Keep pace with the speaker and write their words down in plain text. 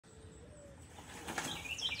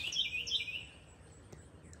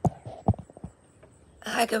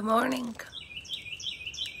Hi, good morning.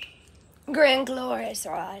 Grand glorious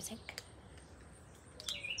rising.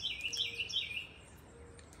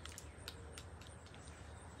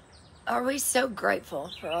 Are we so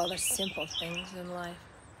grateful for all the simple things in life?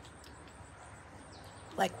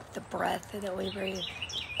 Like the breath that we breathe,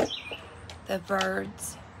 the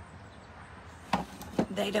birds,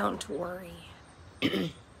 they don't worry.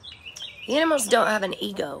 The animals don't have an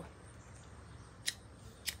ego.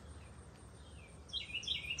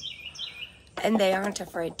 And they aren't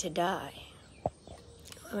afraid to die.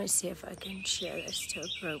 Let me see if I can share this to a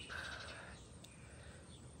group.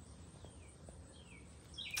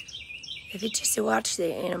 If you just watch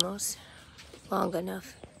the animals long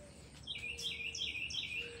enough.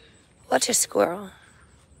 Watch a squirrel.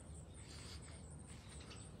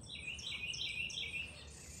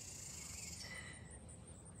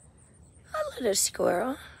 A little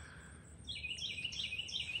squirrel.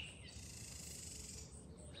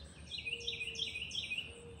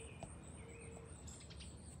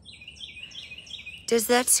 Does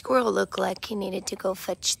that squirrel look like he needed to go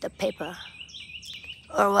fetch the paper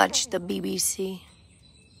or watch the BBC?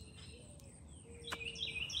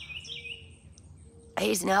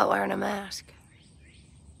 He's not wearing a mask.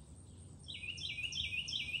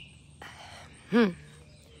 What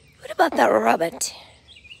about that rabbit?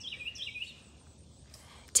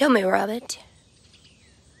 Tell me, rabbit,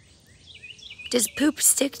 does poop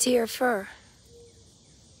stick to your fur?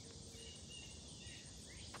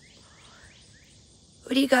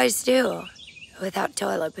 What do you guys do without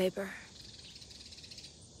toilet paper?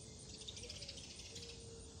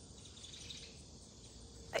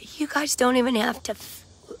 You guys don't even have to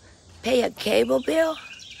pay a cable bill?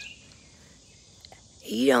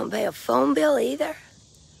 You don't pay a phone bill either?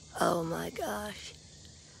 Oh my gosh,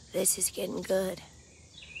 this is getting good.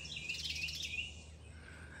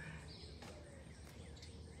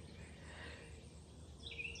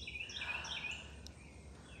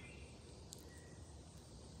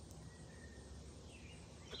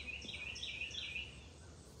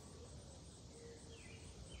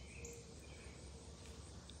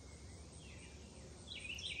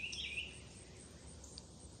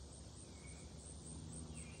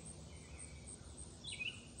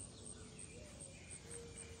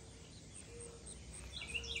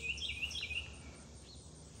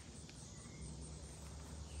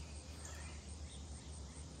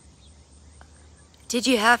 Did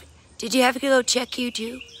you have to go check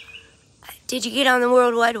YouTube? Did you get on the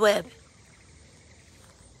World Wide Web?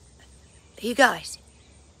 You guys,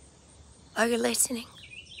 are you listening?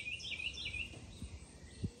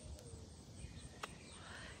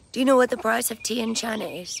 Do you know what the price of tea in China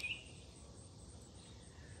is?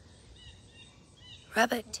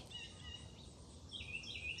 Rabbit.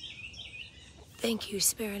 Thank you,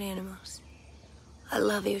 spirit animals. I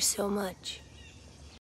love you so much.